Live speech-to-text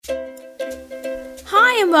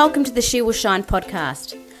and welcome to the She Will Shine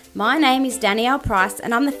podcast. My name is Danielle Price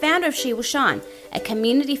and I'm the founder of She Will Shine, a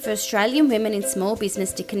community for Australian women in small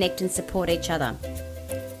business to connect and support each other.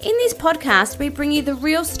 In this podcast, we bring you the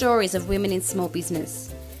real stories of women in small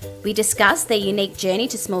business. We discuss their unique journey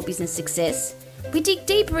to small business success. We dig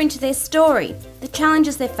deeper into their story, the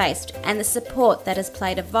challenges they've faced, and the support that has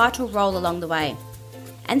played a vital role along the way.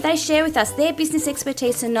 And they share with us their business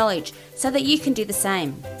expertise and knowledge so that you can do the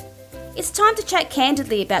same. It's time to chat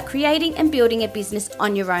candidly about creating and building a business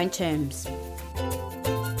on your own terms.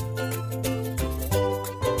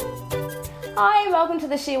 Hi, and welcome to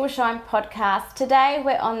the She Will Shine podcast. Today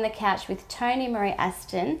we're on the couch with Toni Marie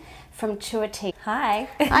Aston from Tuity. Hi.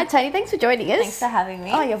 Hi Toni, thanks for joining us. Thanks for having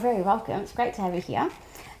me. Oh, you're very welcome. It's great to have you here.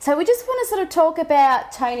 So we just want to sort of talk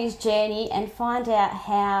about Toni's journey and find out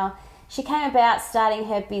how she came about starting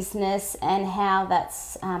her business and how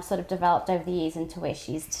that's sort of developed over the years into where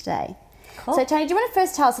she is today. Cool. So Toni, do you want to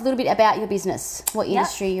first tell us a little bit about your business, what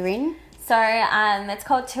industry you're in? So it's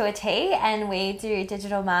called Tuity, and we do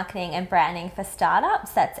digital marketing and branding for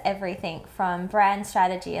startups. That's everything from brand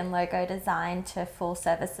strategy and logo design to full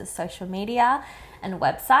services, social media and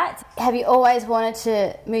websites. Have you always wanted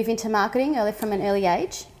to move into marketing from an early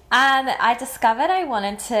age? I discovered I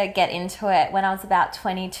wanted to get into it when I was about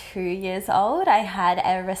 22 years old. I had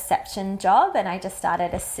a reception job and I just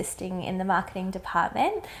started assisting in the marketing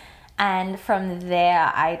department. And from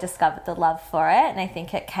there, I discovered the love for it. And I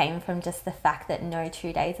think it came from just the fact that no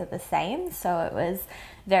 2 days are the same. So it was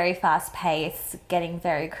very fast paced, getting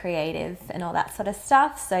very creative and all that sort of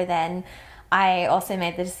stuff. So then I also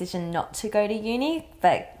made the decision not to go to uni,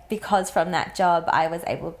 but because from that job, I was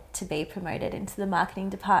able to be promoted into the marketing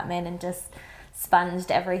department and just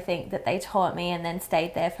sponged everything that they taught me and then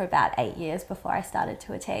stayed there for about 8 years before I started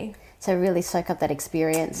Tuity. So really soak up that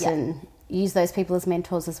experience and use those people as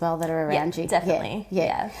mentors as well that are around you. Definitely.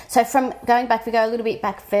 Yeah. So from going back, we go a little bit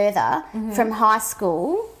back further, from high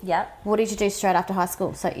school. Yep. What did you do straight after high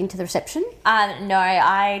school? So into the reception? No,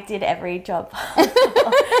 I did every job.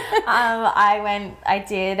 I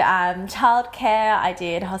did childcare, I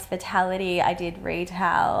did hospitality, I did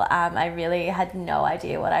retail. I really had no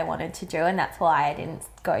idea what I wanted to do, and that's why I didn't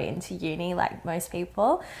go into uni like most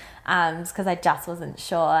people, because I just wasn't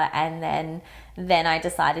sure. And then I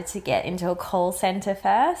decided to get into a call centre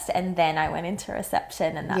first, and then I went into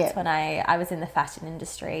reception, and that's when I was in the fashion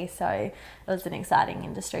industry, so it was an exciting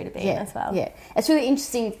industry to be in as well. Yeah, it's really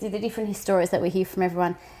interesting the different stories that we hear from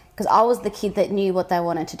everyone, because I was the kid that knew what they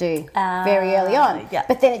wanted to do very early on,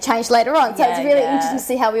 but then it changed later on, so it's really interesting to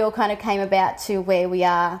see how we all kind of came about to where we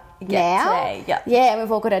are now. Today, and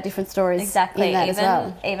we've all got our different stories. Exactly. In that as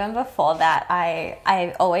well. Even before that,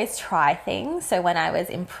 I always try things. So when I was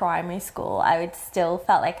in primary school, I would still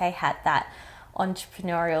felt like I had that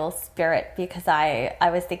entrepreneurial spirit, because I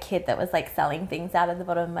was the kid that was like selling things out of the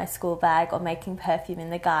bottom of my school bag or making perfume in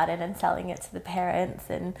the garden and selling it to the parents.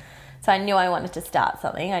 And so I knew I wanted to start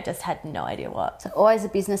something. I just had no idea what. So always a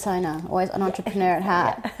business owner, always an entrepreneur at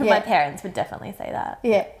heart. My parents would definitely say that.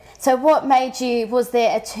 Yeah. So what made you, was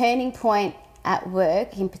there a turning point at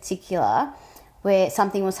work in particular where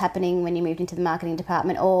something was happening when you moved into the marketing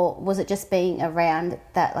department, or was it just being around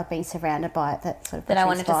that, like being surrounded by it, that sort of that I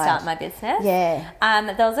wanted to start my business? Yeah.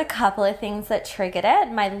 There was a couple of things that triggered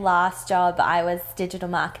it. My last job, I was digital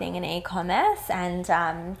marketing and e-commerce, and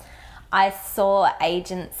I saw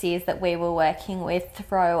agencies that we were working with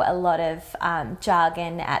throw a lot of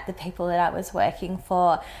jargon at the people that I was working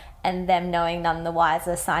for, and them knowing none the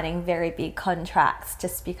wiser, signing very big contracts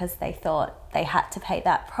just because they thought they had to pay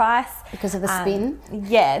that price. Because of the spin?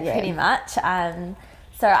 Yeah, pretty much.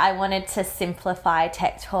 So I wanted to simplify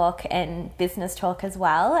tech talk and business talk as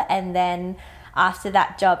well. And then after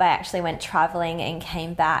that job, I actually went traveling and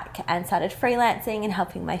came back and started freelancing and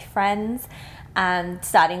helping my friends,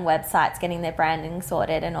 starting websites, getting their branding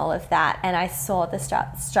sorted and all of that. And I saw the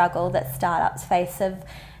struggle that startups face of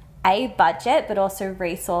budget, but also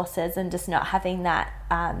resources, and just not having that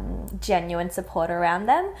genuine support around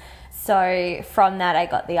them. So from that, I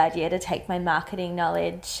got the idea to take my marketing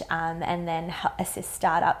knowledge and then assist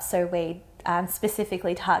startups. So we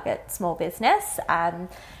specifically target small business.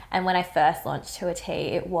 And when I first launched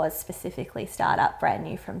Tuity, it was specifically startup, brand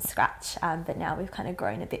new from scratch. But now we've kind of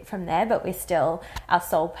grown a bit from there, but our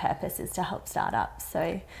sole purpose is to help startups.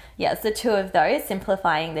 So yeah, it's the two of those,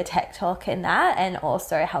 simplifying the tech talk in that, and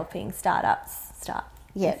also helping startups start.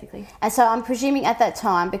 Yeah. Basically. And so I'm presuming at that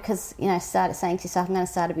time, because, saying to yourself, I'm going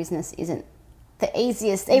to start a business isn't the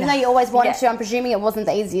easiest, even though you always wanted to, I'm presuming it wasn't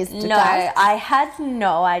the easiest to task. I had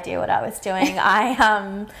no idea what I was doing.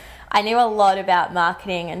 I knew a lot about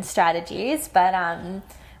marketing and strategies, but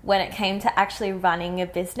when it came to actually running a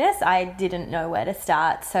business, I didn't know where to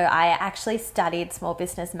start. So I actually studied small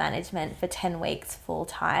business management for 10 weeks full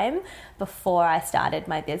time before I started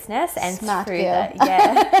my business. And Smart through girl.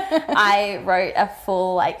 that, I wrote a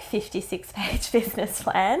full 56-page business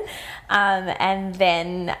plan. And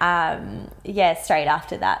then, straight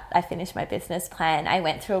after that, I finished my business plan. I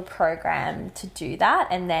went through a program to do that,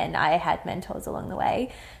 and then I had mentors along the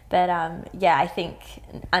way. But I think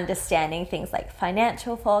understanding things like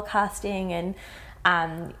financial forecasting and,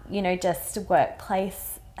 just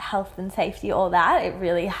workplace health and safety, all that, it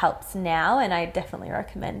really helps now. And I definitely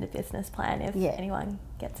recommend a business plan if anyone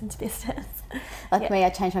gets into business. Like me, I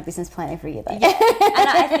change my business plan every year though. Yeah. And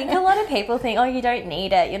I think a lot of people think, oh, you don't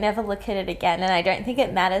need it, you'll never look at it again. And I don't think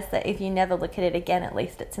it matters that if you never look at it again, at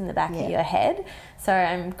least it's in the back of your head. So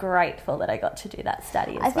I'm grateful that I got to do that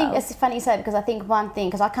study as well. I think it's funny you say it, because I think one thing,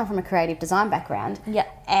 because I come from a creative design background, yeah,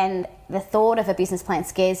 and the thought of a business plan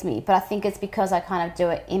scares me, but I think it's because I kind of do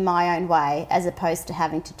it in my own way as opposed to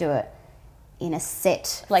having to do it in a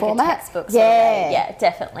set format. A textbook sort of way. Yeah,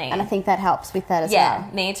 definitely. And I think that helps with that as well. Yeah,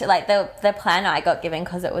 me too. Like the plan I got given,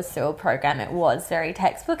 because it was through a program, it was very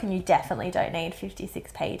textbook, and you definitely don't need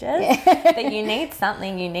 56 pages. Yeah. But you need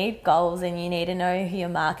something, you need goals, and you need to know who your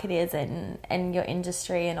market is and your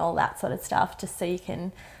industry and all that sort of stuff, just so you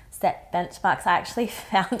can set benchmarks. I actually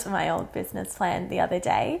found my old business plan the other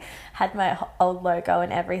day, had my old logo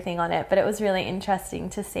and everything on it, but it was really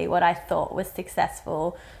interesting to see what I thought was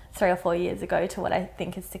successful 3 or 4 years ago to what I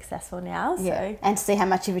think is successful now. So. Yeah, and to see how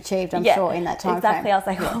much you've achieved, I'm sure, in that time exactly. frame. I was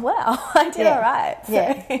like, oh, wow, I did all right. So,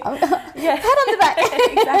 yeah. Pat on the back.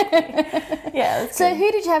 Exactly. Yeah. So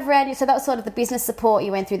who did you have around you? So that was sort of the business support.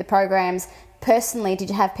 You went through the programs. Personally, did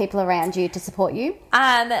you have people around you to support you?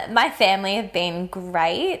 My family have been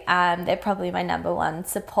great. They're probably my number one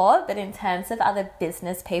support. But in terms of other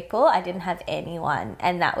business people, I didn't have anyone.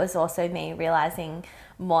 And that was also me realising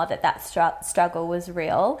more that struggle was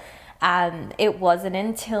real. It wasn't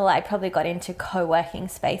until I probably got into co-working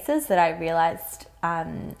spaces that I realised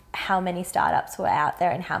how many startups were out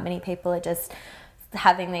there and how many people are just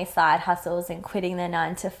having these side hustles and quitting their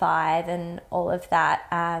 9 to 5 and all of that.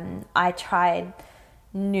 I tried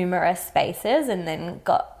numerous spaces and then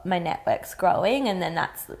got my networks growing, and then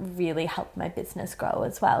that's really helped my business grow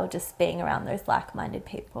as well, just being around those like-minded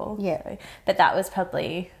people. Yeah. So, but that was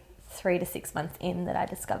probably 3 to 6 months in that I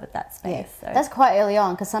discovered that space. Yeah. So. That's quite early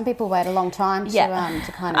on, because some people wait a long time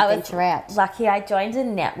to kind of venture out. Lucky I joined a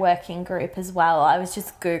networking group as well. I was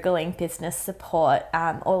just Googling business support,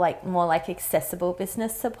 or more like accessible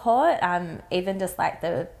business support, even just like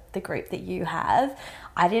the group that you have.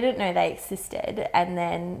 I didn't know they existed, and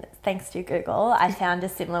then thanks to Google I found a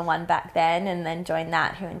similar one back then, and then joined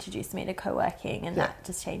that, who introduced me to co-working, and that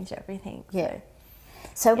just changed everything.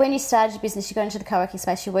 So when you started your business, you got into the co-working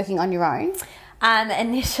space, you're working on your own?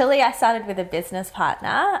 Initially I started with a business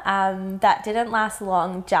partner. That didn't last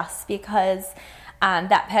long, just because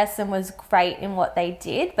that person was great in what they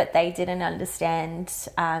did, but they didn't understand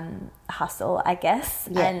hustle, I guess,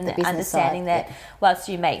 and understanding that whilst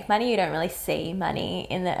you make money, you don't really see money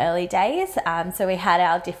in the early days. So we had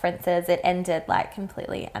our differences. It ended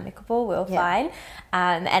completely amicable. We were fine.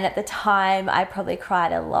 And at the time, I probably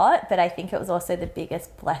cried a lot, but I think it was also the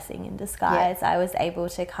biggest blessing in disguise. I was able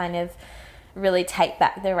to kind of really take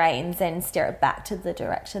back the reins and steer it back to the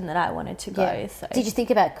direction that I wanted to go. So. Did you think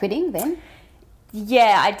about quitting then?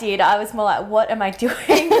 Yeah, I did. I was more like, what am I doing?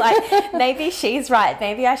 Maybe she's right.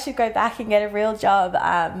 Maybe I should go back and get a real job.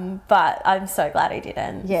 But I'm so glad I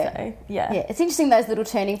didn't. Yeah. So, yeah. It's interesting, those little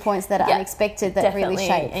turning points that are unexpected that definitely, really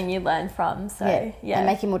shape. And you learn from. So, And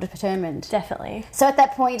make you more determined. Definitely. So at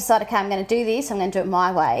that point you decided, okay, I'm going to do this. I'm going to do it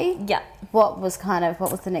my way. Yeah. What was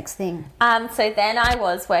the next thing? So then I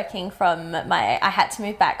was working from I had to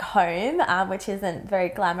move back home, which isn't very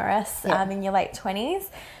glamorous in your late 20s.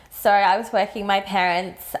 So I was working, my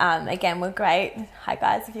parents, again, were great. Hi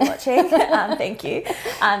guys, if you're watching, thank you.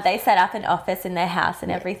 They set up an office in their house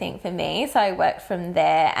and everything for me. So I worked from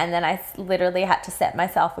there, and then I literally had to set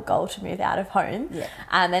myself a goal to move out of home. Yeah.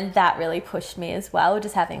 And that really pushed me as well,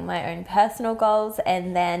 just having my own personal goals.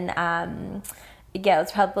 And then, it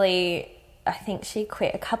was probably, I think she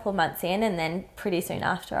quit a couple of months in, and then pretty soon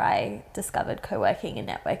after I discovered co-working and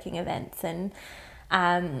networking events. And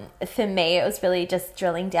for me, it was really just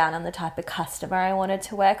drilling down on the type of customer I wanted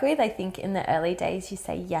to work with. I think in the early days, you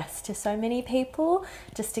say yes to so many people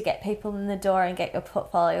just to get people in the door and get your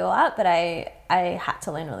portfolio up. But I had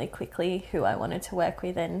to learn really quickly who I wanted to work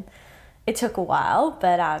with, and it took a while,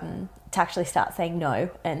 but to actually start saying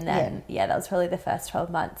no. And then, that was really the first 12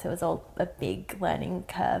 months. It was all a big learning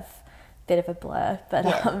curve, bit of a blur, but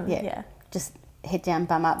Just head down,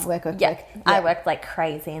 bum up, work. Yeah, I worked like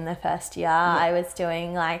crazy in the first year. I was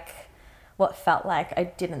doing like what felt like I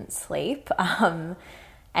didn't sleep.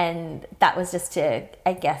 And that was just to,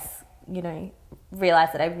 I guess,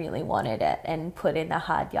 realize that I really wanted it and put in the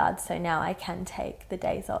hard yards. So now I can take the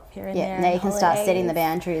days off here and there. Yeah, now you can start setting the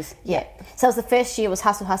boundaries. Yeah. So it was the first year was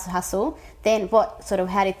hustle. Then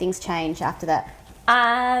how did things change after that?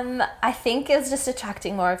 I think it was just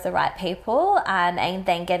attracting more of the right people and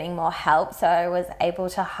then getting more help. So I was able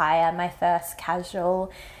to hire my first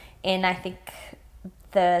casual in, I think,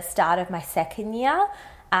 the start of my second year.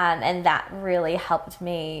 And that really helped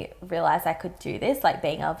me realize I could do this, like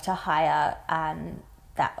being able to hire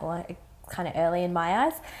that kind of early in my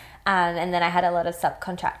eyes. And then I had a lot of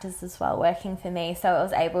subcontractors as well working for me. So I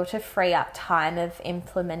was able to free up time of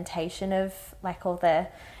implementation of like all the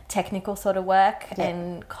technical sort of work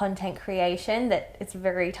and content creation that it's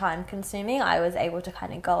very time consuming. I was able to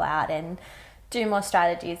kind of go out and do more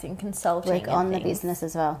strategies and consulting. Work on the business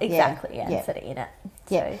as well. Exactly, and sort of in it.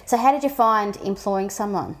 Yeah. So how did you find employing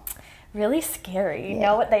someone? Really scary.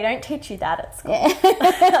 No, they don't teach you that at school.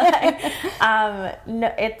 I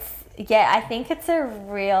think it's a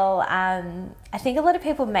real, I think a lot of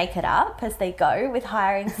people make it up as they go with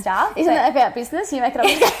hiring staff. Isn't that about business? You make it up.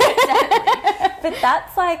 Exactly. But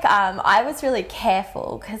that's like, I was really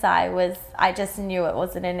careful because I just knew it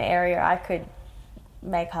wasn't an area I could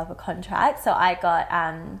make up a contract. So I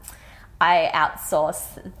I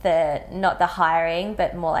outsourced not the hiring,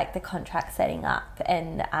 but more like the contract setting up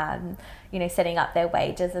and, setting up their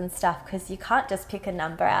wages and stuff, because you can't just pick a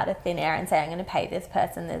number out of thin air and say, I'm going to pay this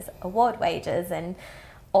person. There's award wages and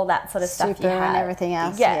all that sort of stuff. Super and everything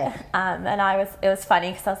else. Yeah. And it was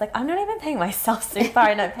funny because I was like, I'm not even paying myself super.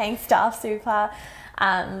 I'm not paying staff super.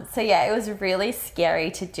 It was really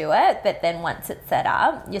scary to do it. But then once it's set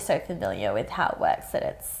up, you're so familiar with how it works that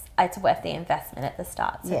it's worth the investment at the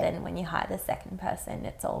start. So then when you hire the second person,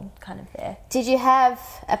 it's all kind of there. Did you have,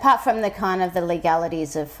 apart from the kind of the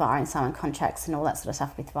legalities of firing someone, contracts and all that sort of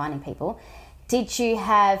stuff with finding people, did you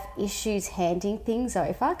have issues handing things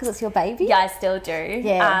over because it's your baby? Yeah, I still do.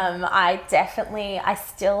 Yeah. I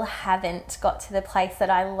still haven't got to the place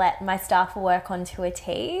that I let my staff work on to a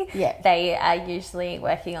T. Yeah. They are usually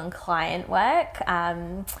working on client work.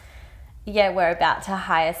 We're about to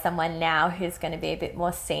hire someone now who's going to be a bit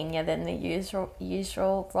more senior than the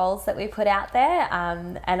usual roles that we put out there.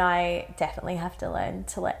 And I definitely have to learn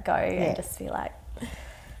to let go and just be like,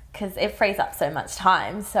 because it frees up so much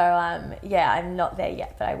time. So, I'm not there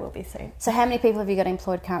yet, but I will be soon. So how many people have you got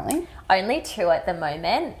employed currently? Only 2 at the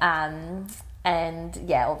moment. And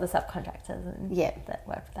all the subcontractors that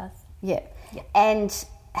work with us. Yeah. And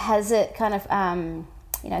has it kind of,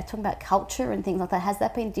 talking about culture and things like that, has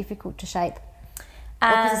that been difficult to shape? Or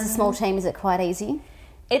because it's a small team, is it quite easy?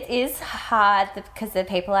 It is hard because the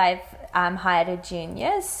people I've hired are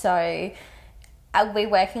juniors. So we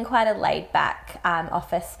work in quite a laid-back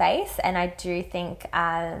office space, and I do think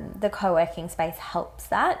the co-working space helps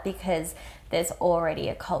that because there's already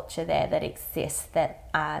a culture there that exists that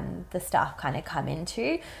the staff kind of come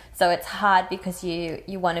into. So it's hard because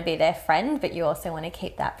you want to be their friend, but you also want to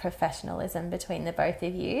keep that professionalism between the both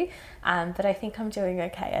of you. But I think I'm doing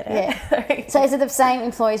okay at it. Yeah. So is it the same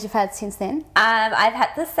employees you've had since then? I've had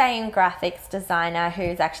the same graphics designer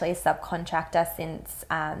who's actually a subcontractor since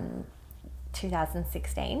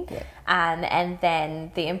 2016. Yeah. And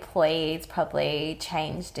then the employees probably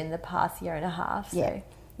changed in the past year and a half. So,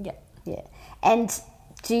 yeah. And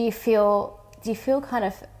do you feel kind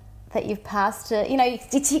of that you've passed you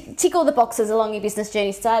tick all the boxes along your business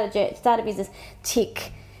journey, start a business,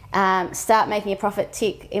 tick, start making a profit,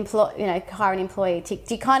 tick, hire an employee, tick.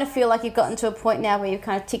 Do you kind of feel like you've gotten to a point now where you've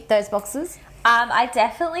kind of ticked those boxes? I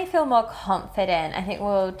definitely feel more confident. I think we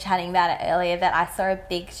were chatting about it earlier that I saw a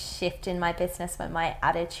big shift in my business when my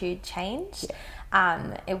attitude changed.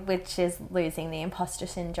 Which is losing the imposter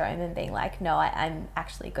syndrome and being like, no, I'm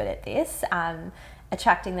actually good at this,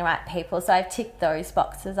 attracting the right people. So I've ticked those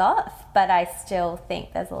boxes off, but I still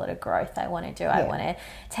think there's a lot of growth I want to do. I want to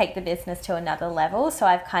take the business to another level. So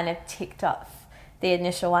I've kind of ticked off the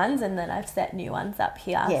initial ones and then I've set new ones up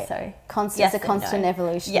here. Yeah. So it's a constant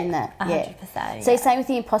evolution in that. 100%. So same with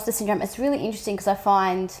the imposter syndrome. It's really interesting because I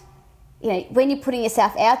find, when you're putting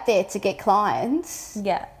yourself out there to get clients,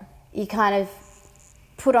 you kind of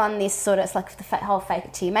put on this sort of, it's like the whole fake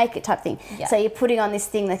it till you make it type thing. Yeah. So you're putting on this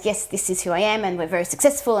thing that, yes, this is who I am and we're very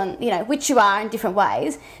successful and, which you are in different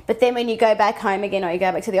ways. But then when you go back home again or you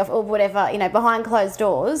go back to the office or whatever, behind closed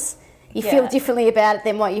doors, you feel differently about it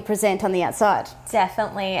than what you present on the outside.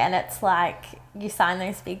 Definitely. And it's like you sign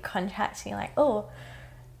those big contracts and you're like, oh,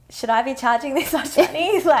 should I be charging this much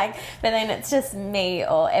money? Like, but then it's just me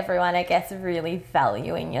or everyone, I guess, really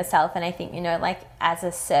valuing yourself. And I think, you know, like as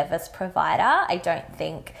a service provider, I don't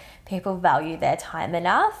think people value their time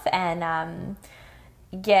enough. And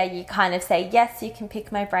yeah, you kind of say, yes, you can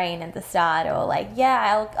pick my brain at the start, or like,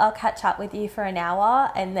 yeah, I'll catch up with you for an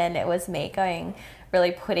hour. And then it was me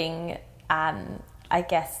really putting, I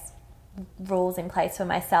guess, rules in place for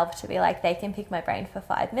myself to be like, they can pick my brain for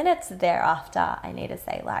 5 minutes. Thereafter, I need to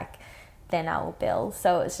say like, then I will bill.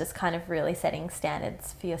 So it's just kind of really setting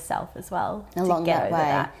standards for yourself as well along to get that over way.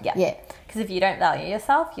 that. Yeah. Because if you don't value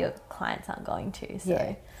yourself, your clients aren't going to.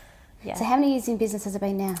 So yeah. So how many years in business has it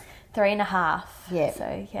been now? 3.5. Yeah.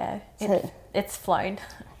 So yeah, So, it's flown.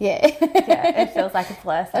 yeah. Yeah, it feels like a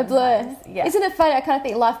blur sometimes. A blur. Yeah. Isn't it funny? I kind of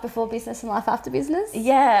think life before business and life after business.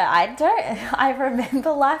 Yeah, I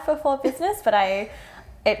remember life before business, but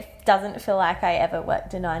it doesn't feel like I ever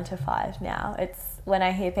worked a 9 to 5 now. It's when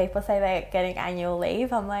I hear people say they're getting annual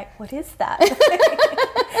leave, I'm like, what is that?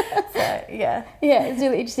 So yeah. Yeah, it's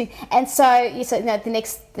really interesting. And so you said,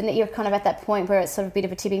 you're kind of at that point where it's sort of a bit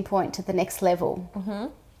of a tipping point to the next level. Mm-hmm.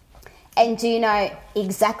 And do you know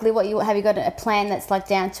exactly what have you got a plan that's like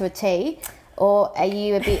down to a T? Or are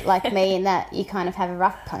you a bit like me in that you kind of have a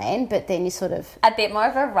rough plan, but then you sort of... A bit more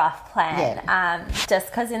of a rough plan. Just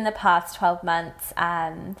because in the past 12 months,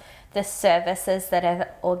 the services that have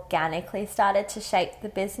organically started to shape the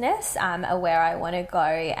business are where I want to go.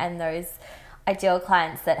 And those ideal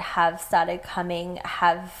clients that have started coming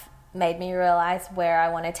have made me realise where I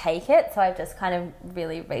want to take it. So I've just kind of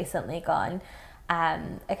really recently gone...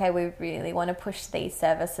 okay, we really want to push these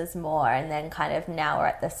services more, and then kind of now we're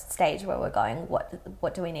at the stage where we're going,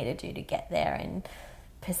 what do we need to do to get there, and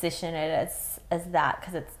position it as that,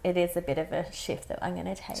 because it is a bit of a shift that I'm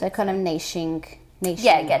going to take. So kind of niching.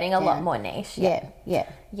 Yeah, getting a lot more niche. Yeah.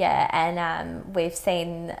 Yeah, and we've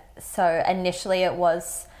seen, so initially it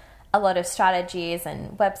was a lot of strategies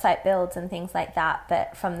and website builds and things like that,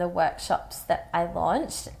 but from the workshops that I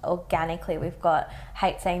launched organically, we've got,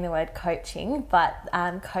 hate saying the word coaching, but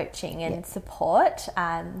coaching and support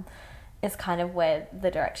is kind of where the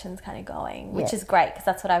direction's kind of going, which is great, because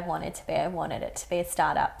that's what I wanted to be. I wanted it to be a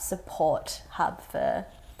startup support hub for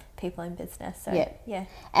people in business. So yeah.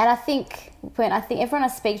 And I think everyone I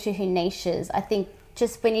speak to who niches, I think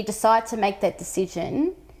just when you decide to make that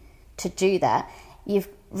decision to do that, you've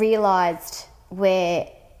realised where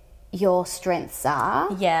your strengths are.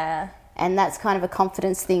 Yeah. And that's kind of a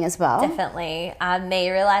confidence thing as well. Definitely. Me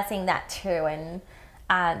realising that too, and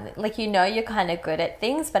like, you know, you're kind of good at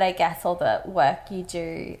things, but I guess all the work you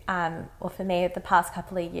do, or for me the past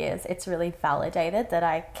couple of years, it's really validated that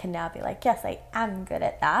I can now be like, yes, I am good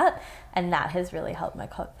at that, and that has really helped my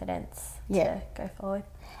confidence to go forward.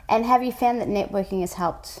 And have you found that networking has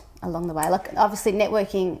helped along the way? Like, obviously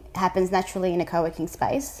networking happens naturally in a co-working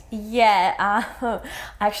space. Yeah, I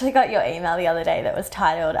actually got your email the other day that was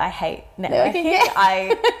titled, I hate networking.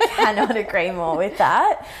 I cannot agree more with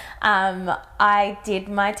that. I did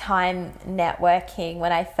my time networking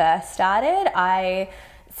when I first started. I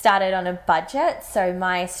started on a budget, so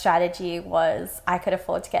my strategy was I could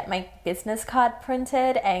afford to get my business card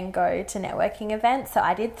printed and go to networking events. So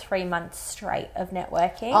I did 3 months straight of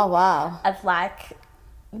networking. Oh, wow. Of like,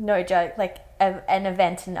 no joke, like an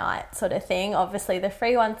event a night sort of thing. Obviously the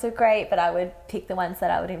free ones are great, but I would pick the ones that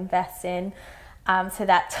I would invest in. So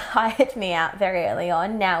that tired me out very early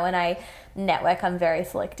on. Now when I network, I'm very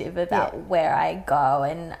selective about where I go,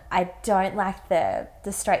 and I don't like the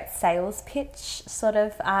straight sales pitch sort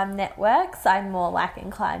of networks. I'm more like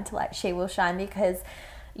inclined to like She Will Shine, because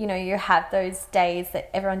you know, you have those days that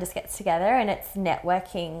everyone just gets together and it's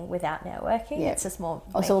networking without networking. It's just more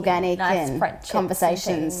organic nice and friendships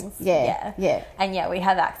conversations. And Yeah. And we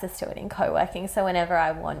have access to it in co-working. So whenever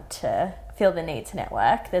I want to feel the need to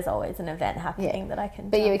network, there's always an event happening that I can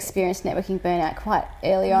But you experienced networking burnout quite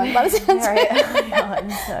early on, by the sounds very early on.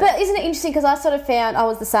 So. But isn't it interesting, because I sort of found I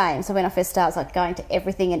was the same. So when I first started, I was like going to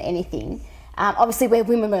everything and anything. Obviously we're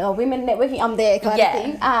women networking, I'm there kind of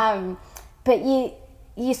thing. But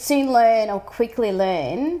you soon learn, or quickly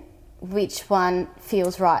learn, which one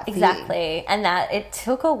feels right for you. Exactly. And that it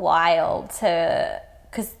took a while to,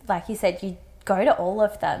 because like you said, you go to all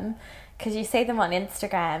of them because you see them on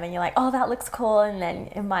Instagram and you're like, oh, that looks cool, and then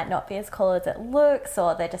it might not be as cool as it looks,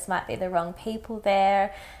 or there just might be the wrong people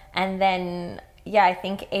there. And then I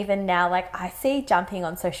think even now, like, I see jumping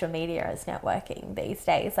on social media as networking these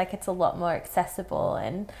days. Like, it's a lot more accessible,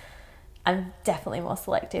 and I'm definitely more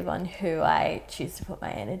selective on who I choose to put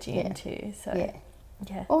my energy into. So,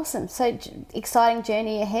 yeah. Awesome. So, exciting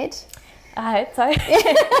journey ahead? I hope so.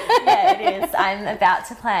 Yeah, it is. I'm about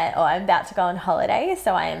to go on holiday.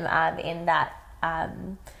 So I'm in that,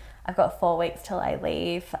 I've got 4 weeks till I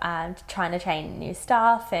leave. I'm trying to train new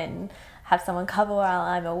staff and have someone cover while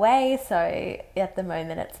I'm away. So at the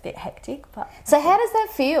moment it's a bit hectic. But so how does that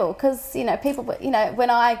feel? Because, people, when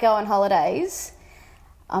I go on holidays,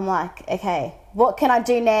 I'm like, okay, what can I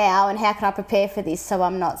do now and how can I prepare for this so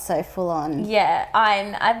I'm not so full on? Yeah,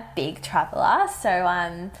 I'm a big traveller. So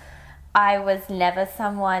I was never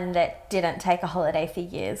someone that didn't take a holiday for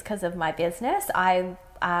years because of my business. I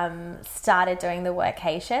started doing the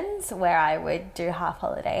workations where I would do half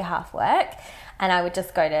holiday, half work, and I would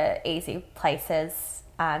just go to easy places.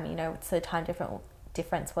 So time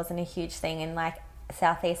difference wasn't a huge thing in like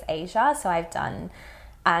Southeast Asia. So I've done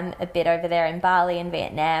a bit over there in Bali and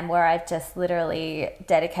Vietnam where I've just literally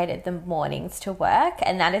dedicated the mornings to work,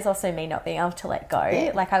 and that is also me not being able to let go.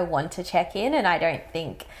 Yeah. Like I want to check in, and I don't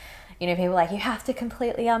think people are like, you have to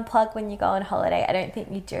completely unplug when you go on holiday. I don't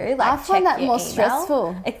think you do. Like, I find that more email.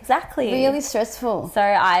 stressful. Exactly. Really stressful. So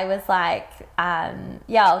I was like,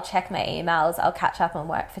 I'll check my emails. I'll catch up on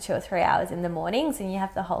work for 2 or 3 hours in the mornings, and you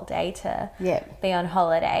have the whole day to be on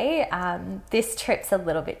holiday. This trip's a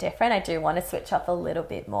little bit different. I do want to switch off a little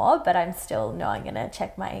bit more, but I'm still knowing I'm going to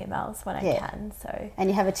check my emails when I can. So, and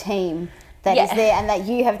you have a team that is there and that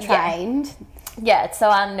you have trained. Yeah, so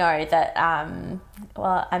I know that, I'm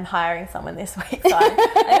hiring someone this week, so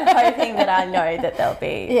I'm hoping that I know that they'll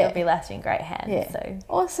be left in great hands. Yeah. So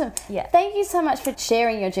Awesome. Yeah. Thank you so much for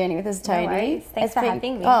sharing your journey with us, Tony. No worries. Thanks for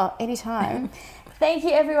having me. Oh, anytime. Thank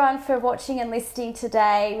you everyone for watching and listening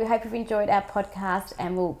today. We hope you've enjoyed our podcast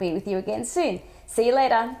and we'll be with you again soon. See you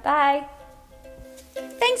later. Bye.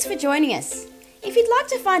 Thanks for joining us. If you'd like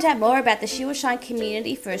to find out more about the She Will Shine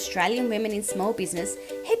community for Australian women in small business,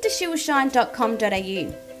 head to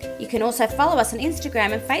shewillshine.com.au. You can also follow us on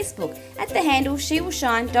Instagram and Facebook at the handle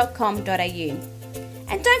shewillshine.com.au.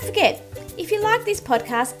 And don't forget, if you like this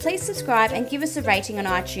podcast, please subscribe and give us a rating on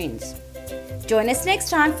iTunes. Join us next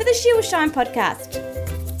time for the She Will Shine podcast.